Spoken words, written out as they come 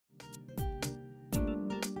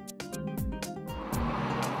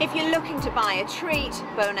If you're looking to buy a treat,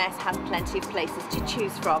 Bowness has plenty of places to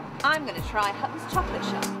choose from. I'm going to try Huttons Chocolate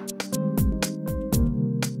Shop.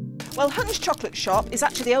 Well, Huttons Chocolate Shop is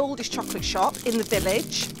actually the oldest chocolate shop in the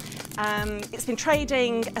village. It's been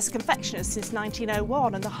trading as a confectioner since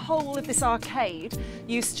 1901, and the whole of this arcade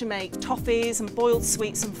used to make toffees and boiled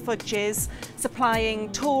sweets and fudges,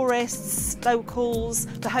 supplying tourists, locals,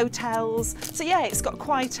 the hotels. So yeah, it's got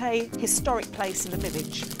quite a historic place in the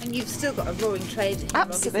village. And you've still got a roaring trade here,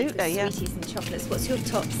 absolutely, yeah. Sweeties and chocolates. What's your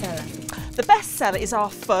top seller? The best seller is our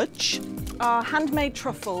fudge, our handmade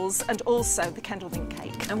truffles, and also the Kendall mint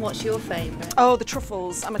cake. And what's your favourite? Oh, the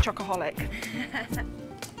truffles. I'm a chocoholic.